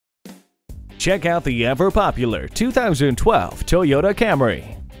Check out the ever-popular 2012 Toyota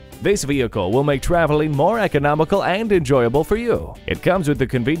Camry. This vehicle will make traveling more economical and enjoyable for you. It comes with the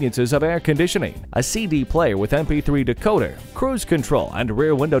conveniences of air conditioning, a CD player with MP3 decoder, cruise control, and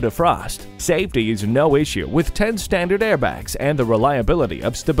rear window defrost. Safety is no issue with 10 standard airbags and the reliability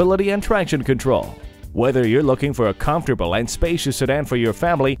of stability and traction control. Whether you're looking for a comfortable and spacious sedan for your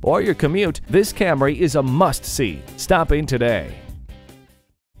family or your commute, this Camry is a must-see. Stop in today.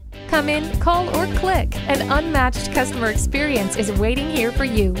 Come in, call, or click. An unmatched customer experience is waiting here for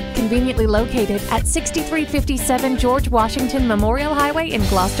you. Conveniently located at 6357 George Washington Memorial Highway in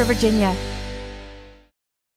Gloucester, Virginia.